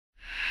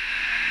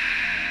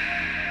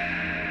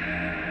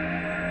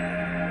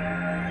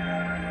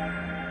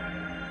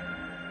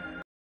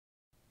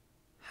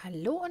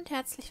Hallo und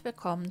herzlich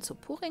willkommen zu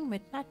Pouring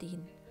mit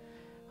Nadine.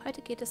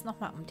 Heute geht es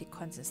nochmal um die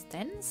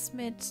Konsistenz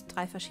mit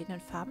 3 verschiedenen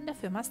Farben der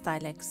Firma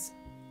Stylex.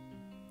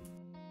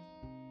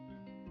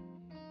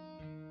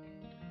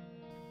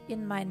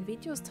 In meinen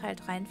Videos Teil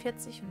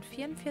 43 und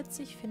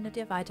 44 findet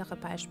ihr weitere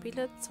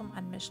Beispiele zum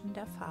Anmischen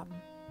der Farben.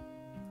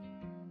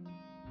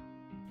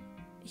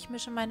 Ich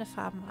mische meine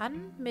Farben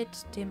an mit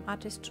dem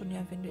Artist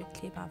Junior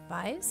Vinylkleber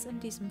Weiß,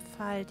 in diesem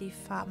Fall die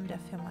Farben der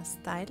Firma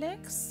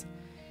Stylex.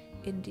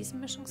 In diesem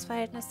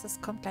Mischungsverhältnis,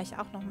 das kommt gleich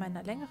auch noch mal in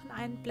einer längeren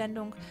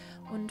Einblendung,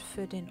 und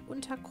für den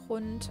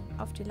Untergrund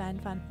auf die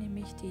Leinwand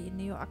nehme ich die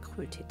Neo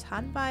Acryl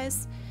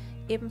Titanweiss,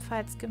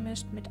 ebenfalls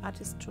gemischt mit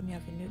Artist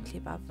Junior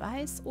Vinylkleber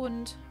Weiß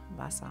und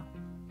Wasser.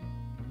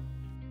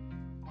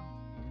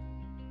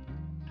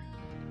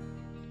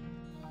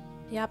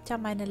 Ihr habt ja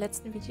meine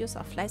letzten Videos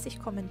auch fleißig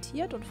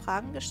kommentiert und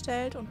Fragen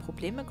gestellt und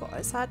Probleme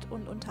geäußert,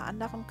 und unter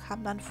anderem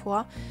kam dann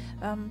vor,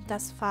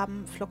 dass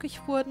Farben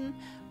flockig wurden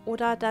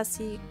oder dass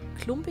sie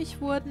klumpig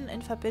wurden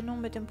in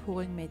Verbindung mit dem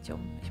Pouring-Medium.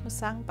 Ich muss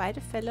sagen,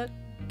 beide Fälle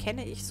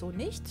kenne ich so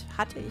nicht,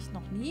 hatte ich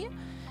noch nie.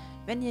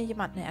 Wenn hier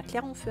jemand eine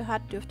Erklärung für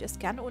hat, dürft ihr es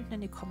gerne unten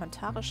in die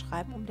Kommentare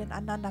schreiben, um den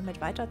anderen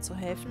damit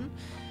weiterzuhelfen.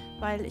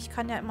 Weil ich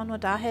kann ja immer nur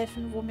da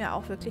helfen, wo mir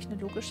auch wirklich eine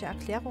logische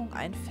Erklärung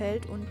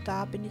einfällt, und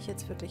da bin ich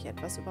jetzt wirklich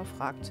etwas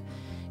überfragt.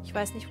 Ich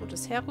weiß nicht, wo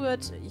das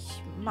herrührt.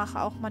 Ich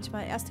mache auch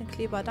manchmal erst den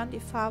Kleber, dann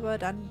die Farbe,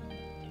 dann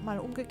mal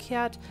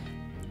umgekehrt.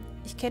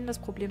 Ich kenne das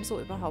Problem so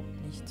überhaupt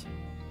nicht.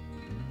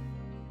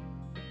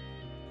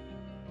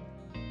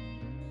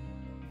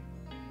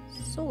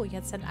 So,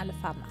 jetzt sind alle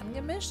Farben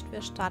angemischt.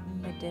 Wir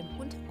starten mit dem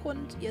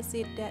Untergrund. Ihr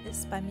seht, der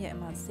ist bei mir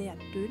immer sehr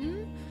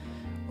dünn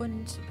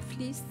und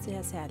fließt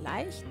sehr, sehr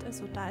leicht.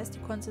 Also da ist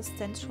die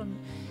Konsistenz schon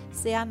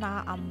sehr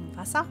nah am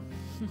Wasser.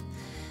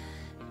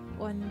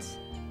 Und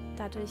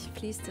dadurch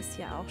fließt es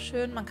hier auch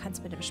schön. Man kann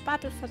es mit dem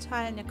Spatel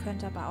verteilen. Ihr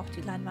könnt aber auch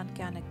die Leinwand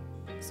gerne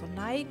so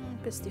neigen,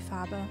 bis die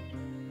Farbe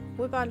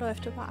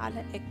rüberläuft über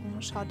alle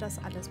Ecken. Schaut,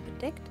 dass alles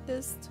bedeckt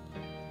ist.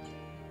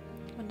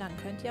 Und dann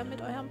könnt ihr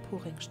mit eurem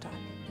Pouring starten.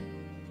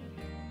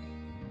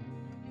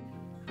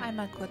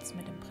 Einmal kurz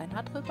mit dem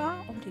Brenner drüber,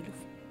 um die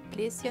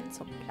Luftbläschen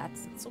zum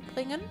Platzen zu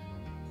bringen.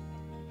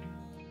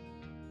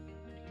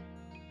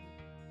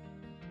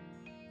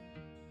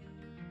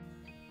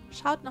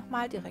 Schaut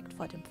nochmal direkt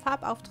vor dem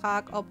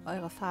Farbauftrag, ob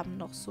eure Farben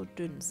noch so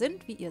dünn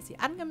sind, wie ihr sie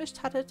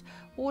angemischt hattet,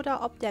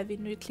 oder ob der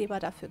Vinylkleber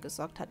dafür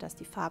gesorgt hat, dass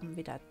die Farben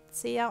wieder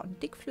zäher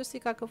und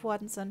dickflüssiger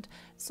geworden sind.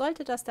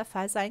 Sollte das der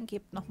Fall sein,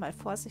 gebt nochmal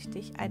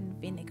vorsichtig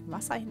ein wenig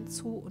Wasser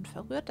hinzu und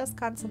verrührt das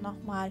Ganze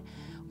nochmal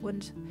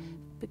und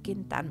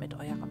beginnt dann mit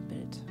eurem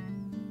Bild.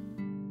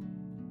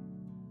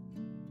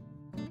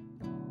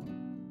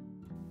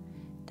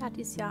 Da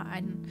dies ja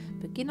ein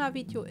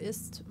Beginnervideo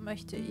ist,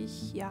 möchte ich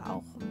hier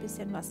auch ein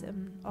bisschen was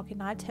im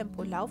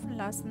Originaltempo laufen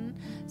lassen.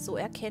 So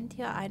erkennt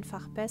ihr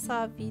einfach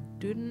besser, wie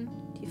dünn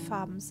die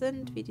Farben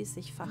sind, wie die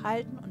sich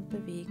verhalten und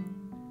bewegen.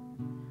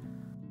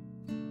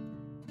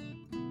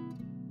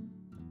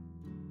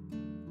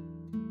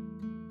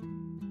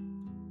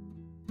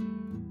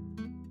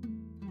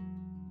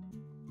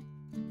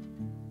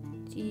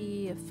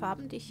 Die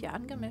Farben, die ich hier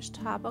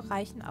angemischt habe,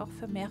 reichen auch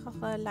für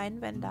mehrere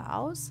Leinwände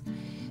aus,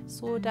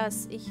 so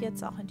dass ich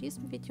jetzt auch in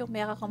diesem Video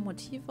mehrere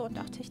Motive und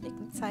auch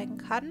Techniken zeigen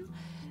kann.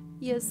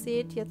 Ihr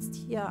seht jetzt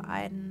hier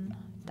einen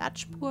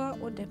Dutchpour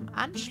und im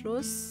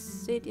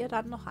Anschluss seht ihr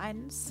dann noch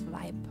einen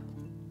Swipe.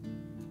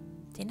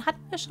 Den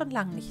hatten wir schon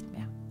lange nicht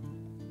mehr.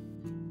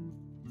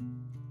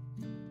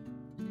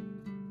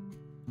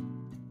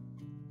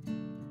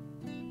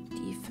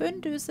 Die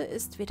Föhndüse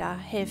ist wieder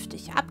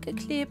hälftig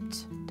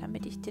abgeklebt,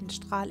 damit ich den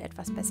Strahl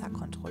etwas besser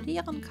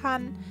kontrollieren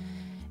kann.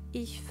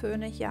 Ich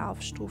föhne hier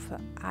auf Stufe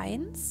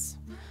 1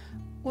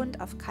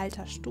 und auf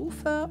kalter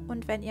Stufe,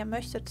 und wenn ihr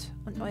möchtet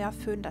und euer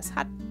Föhn das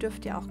hat,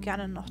 dürft ihr auch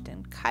gerne noch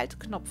den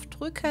Kaltknopf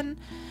drücken,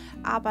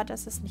 aber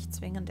das ist nicht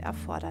zwingend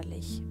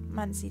erforderlich.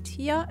 Man sieht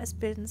hier, es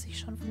bilden sich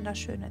schon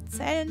wunderschöne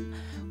Zellen,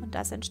 und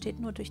das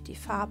entsteht nur durch die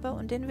Farbe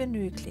und den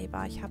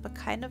Vinylkleber. Ich habe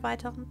keine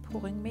weiteren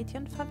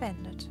Pouring-Medien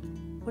verwendet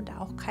und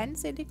auch kein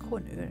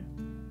Silikonöl.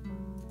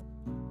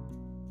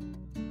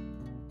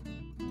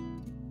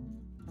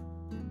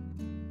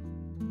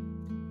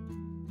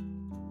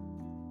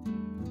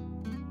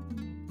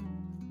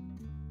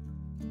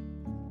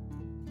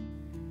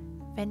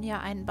 Wenn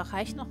ihr einen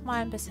Bereich noch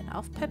mal ein bisschen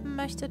aufpeppen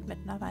möchtet mit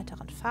einer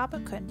weiteren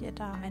Farbe, könnt ihr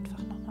da einfach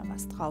noch mal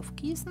was drauf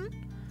gießen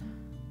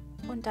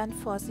und dann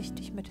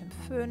vorsichtig mit dem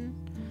Föhn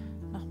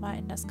noch mal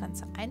in das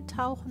Ganze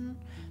eintauchen.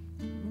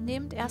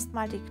 Nehmt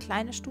erstmal die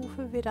kleine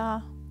Stufe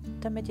wieder,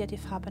 damit ihr die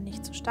Farbe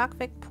nicht zu stark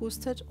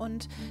wegpustet,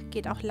 und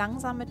geht auch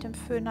langsam mit dem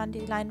Föhn an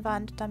die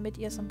Leinwand, damit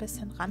ihr so ein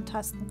bisschen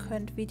rantasten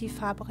könnt, wie die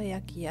Farbe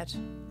reagiert.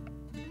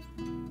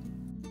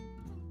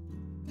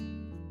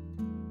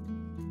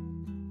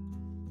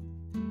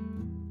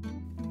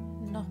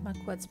 Nochmal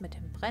kurz mit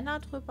dem Brenner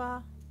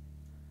drüber,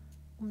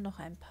 um noch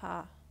ein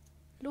paar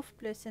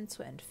Luftbläschen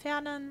zu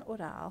entfernen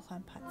oder auch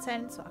ein paar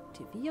Zellen zu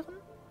aktivieren.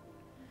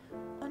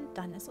 Und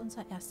dann ist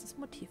unser erstes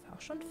Motiv auch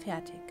schon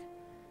fertig.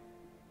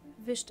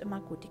 Wischt immer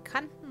gut die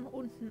Kanten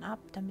unten ab,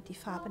 damit die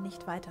Farbe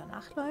nicht weiter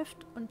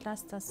nachläuft und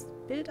lasst das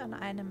Bild an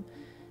einem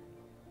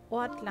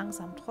Ort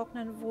langsam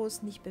trocknen, wo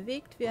es nicht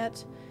bewegt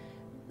wird.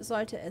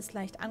 Sollte es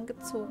leicht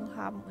angezogen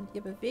haben und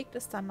ihr bewegt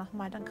es dann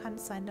nochmal, dann kann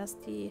es sein, dass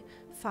die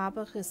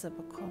Farbe Risse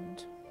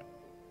bekommt.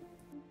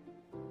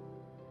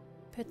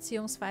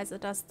 Beziehungsweise,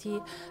 dass die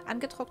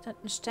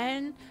angetrockneten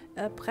Stellen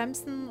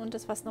bremsen und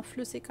das, was noch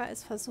flüssiger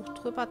ist,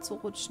 versucht drüber zu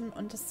rutschen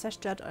und das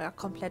zerstört euer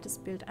komplettes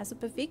Bild. Also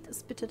bewegt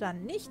es bitte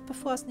dann nicht,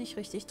 bevor es nicht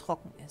richtig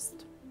trocken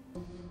ist.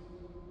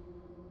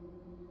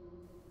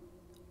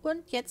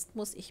 Und jetzt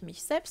muss ich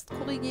mich selbst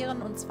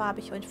korrigieren, und zwar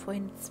habe ich euch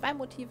vorhin 2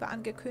 Motive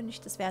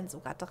angekündigt, es werden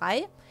sogar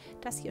 3.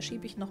 Das hier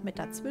schiebe ich noch mit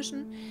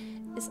dazwischen,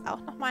 ist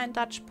auch nochmal ein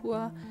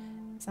Dutchpour,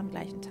 ist am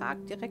gleichen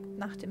Tag, direkt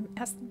nach dem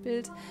ersten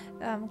Bild,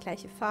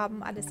 gleiche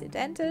Farben, alles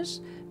identisch,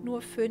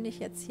 nur föhne ich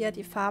jetzt hier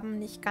die Farben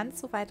nicht ganz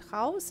so weit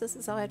raus, es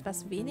ist auch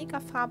etwas weniger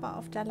Farbe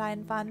auf der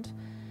Leinwand.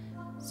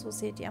 So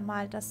seht ihr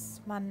mal,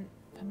 dass man,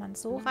 wenn man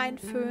so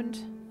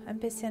reinföhnt, ein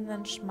bisschen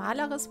ein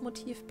schmaleres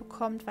Motiv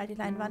bekommt, weil die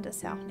Leinwand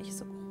ist ja auch nicht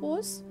so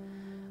groß.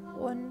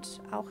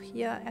 Und auch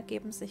hier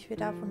ergeben sich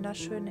wieder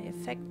wunderschöne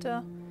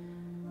Effekte.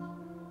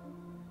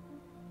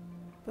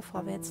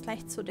 Bevor wir jetzt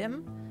gleich zu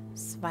dem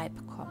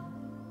Swipe kommen.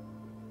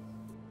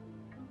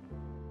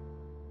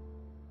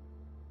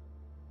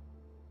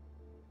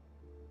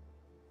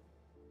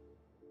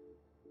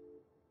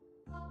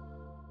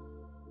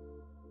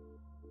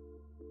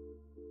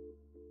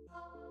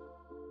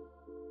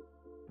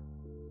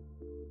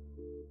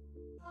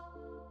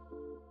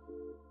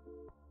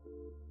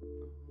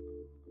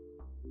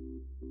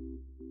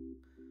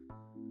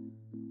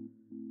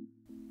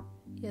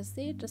 Ihr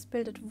seht, es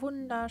bildet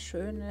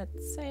wunderschöne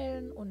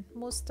Zellen und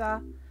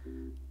Muster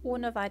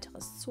ohne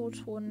weiteres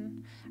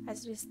Zutun.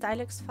 Also die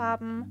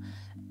Stylex-Farben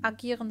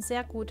agieren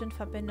sehr gut in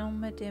Verbindung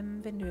mit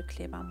dem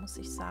Vinylkleber, muss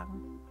ich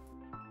sagen.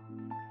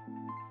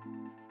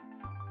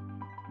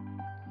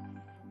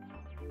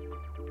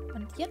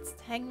 Und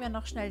jetzt hängen wir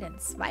noch schnell den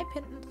Swipe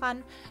hinten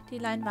dran. Die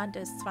Leinwand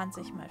ist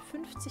 20 x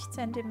 50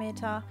 cm.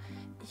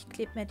 Ich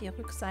klebe mir die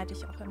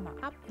rückseitig auch immer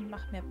ab und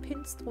mache mir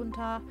Pins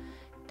drunter,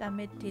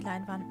 damit die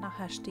Leinwand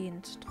nachher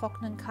stehend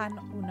trocknen kann,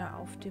 ohne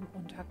auf dem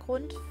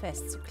Untergrund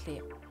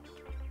festzukleben.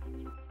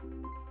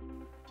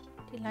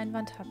 Die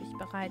Leinwand habe ich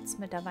bereits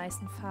mit der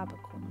weißen Farbe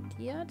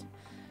grundiert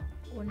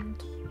und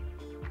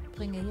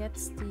bringe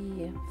jetzt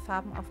die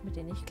Farben auf, mit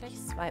denen ich gleich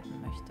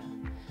swipen möchte.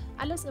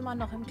 Alles immer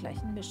noch im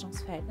gleichen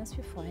Mischungsverhältnis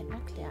wie vorhin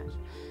erklärt.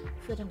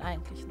 Für den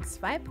eigentlichen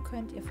Swipe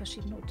könnt ihr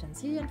verschiedene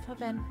Utensilien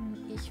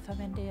verwenden. Ich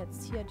verwende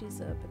jetzt hier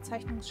diese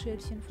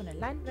Bezeichnungsschildchen von den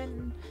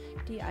Leinwänden.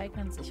 Die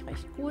eignen sich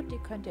recht gut. Die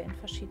könnt ihr in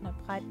verschiedene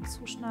Breiten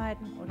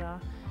zuschneiden oder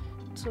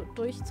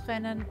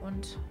durchtrennen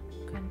und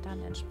könnt dann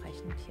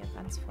entsprechend hier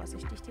ganz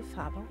vorsichtig die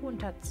Farbe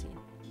runterziehen.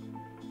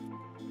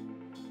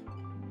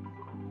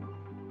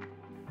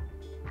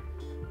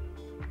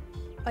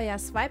 Euer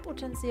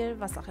Swipe-Utensil,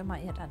 was auch immer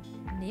ihr dann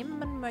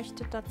nehmen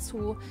möchtet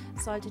dazu,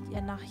 solltet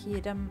ihr nach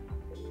jedem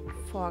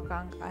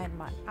Vorgang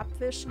einmal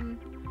abwischen.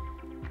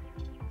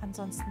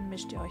 Ansonsten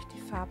mischt ihr euch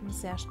die Farben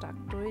sehr stark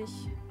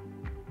durch.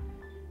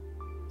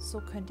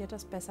 So könnt ihr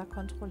das besser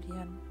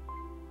kontrollieren.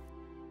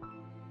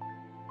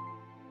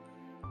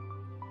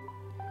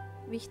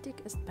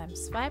 Wichtig ist beim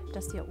Swipe,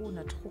 dass ihr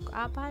ohne Druck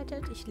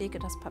arbeitet. Ich lege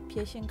das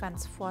Papierchen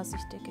ganz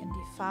vorsichtig in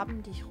die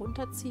Farben, die ich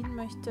runterziehen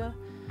möchte,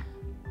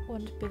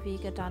 und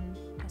bewege dann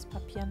das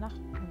Papier nach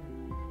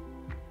unten.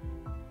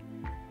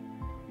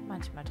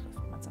 Manchmal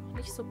trifft man es auch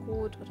nicht so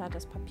gut oder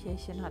das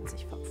Papierchen hat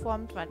sich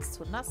verformt, weil es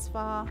zu nass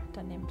war.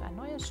 Dann nehmt ein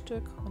neues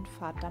Stück und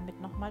fahrt damit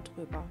nochmal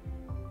drüber.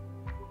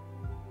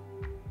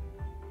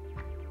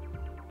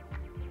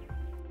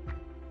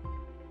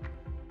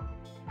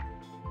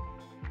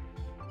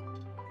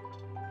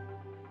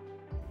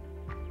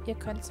 Ihr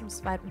könnt zum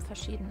Swipen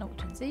verschiedene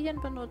Utensilien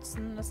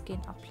benutzen. Es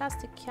gehen auch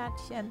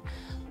Plastikkärtchen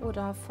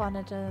oder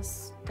vorne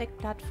das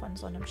Deckblatt von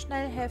so einem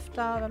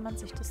Schnellhefter, wenn man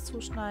sich das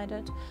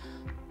zuschneidet.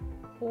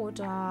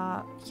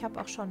 Oder ich habe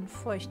auch schon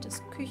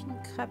feuchtes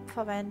Küchenkrepp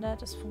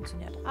verwendet. Das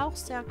funktioniert auch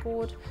sehr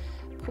gut.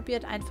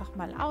 Probiert einfach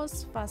mal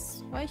aus,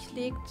 was euch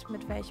liegt,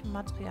 mit welchem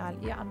Material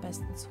ihr am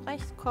besten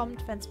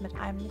zurechtkommt. Wenn es mit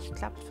einem nicht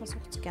klappt,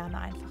 versucht es gerne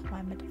einfach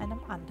mal mit einem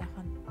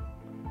anderen.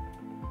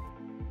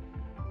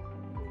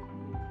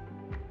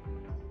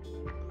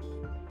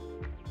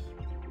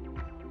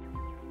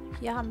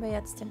 Hier haben wir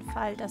jetzt den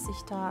Fall, dass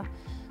ich da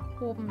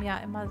oben ja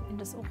immer in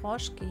das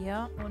Orange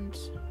gehe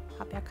und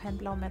habe ja kein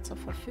Blau mehr zur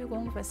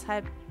Verfügung,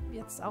 weshalb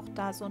jetzt auch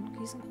da so ein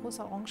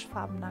riesengroßer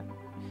orangefarbener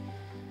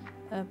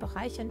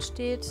Bereich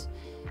entsteht.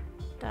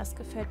 Das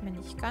gefällt mir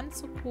nicht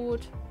ganz so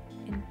gut.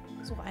 In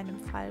so einem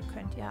Fall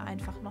könnt ihr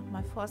einfach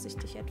nochmal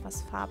vorsichtig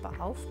etwas Farbe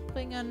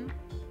aufbringen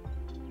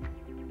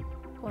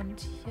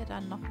und hier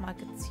dann nochmal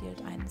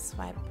gezielt einen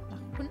Swipe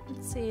nach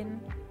unten ziehen.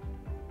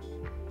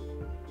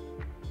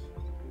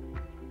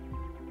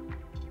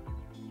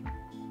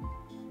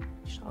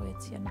 Ich schaue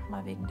jetzt hier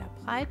nochmal wegen der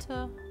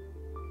Breite.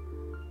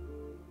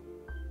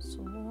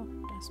 So,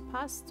 das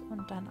passt.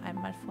 Und dann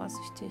einmal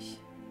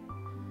vorsichtig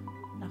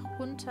nach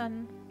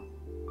unten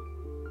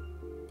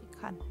die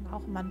Kanten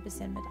auch mal ein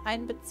bisschen mit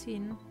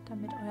einbeziehen,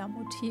 damit euer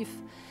Motiv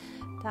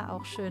da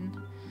auch schön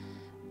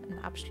einen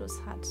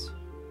Abschluss hat.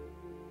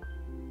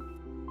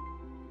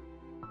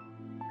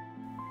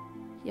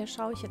 Hier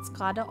schaue ich jetzt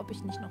gerade, ob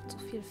ich nicht noch zu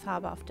viel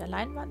Farbe auf der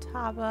Leinwand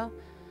habe.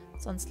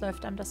 Sonst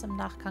läuft einem das im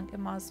Nachgang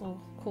immer so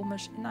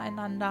komisch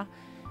ineinander.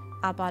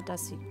 Aber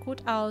das sieht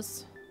gut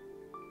aus.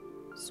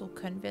 So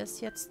können wir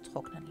es jetzt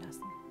trocknen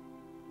lassen.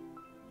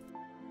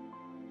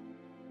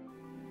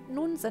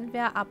 Nun sind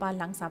wir aber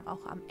langsam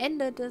auch am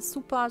Ende des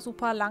super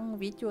langen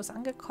Videos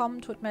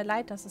angekommen. Tut mir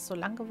leid, dass es so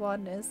lang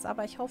geworden ist,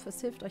 aber ich hoffe,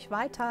 es hilft euch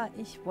weiter.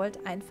 Ich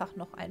wollte einfach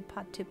noch ein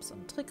paar Tipps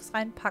und Tricks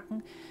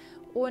reinpacken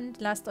und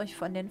lasst euch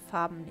von den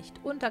Farben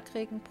nicht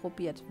unterkriegen.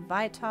 Probiert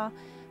weiter,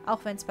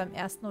 auch wenn es beim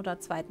ersten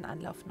oder zweiten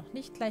Anlauf noch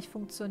nicht gleich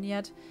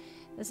funktioniert.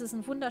 Es ist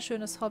ein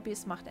wunderschönes Hobby,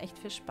 es macht echt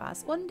viel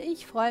Spaß und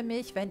ich freue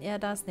mich, wenn ihr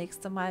das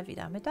nächste Mal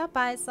wieder mit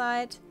dabei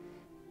seid.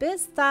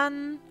 Bis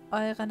dann,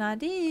 eure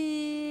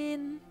Nadine.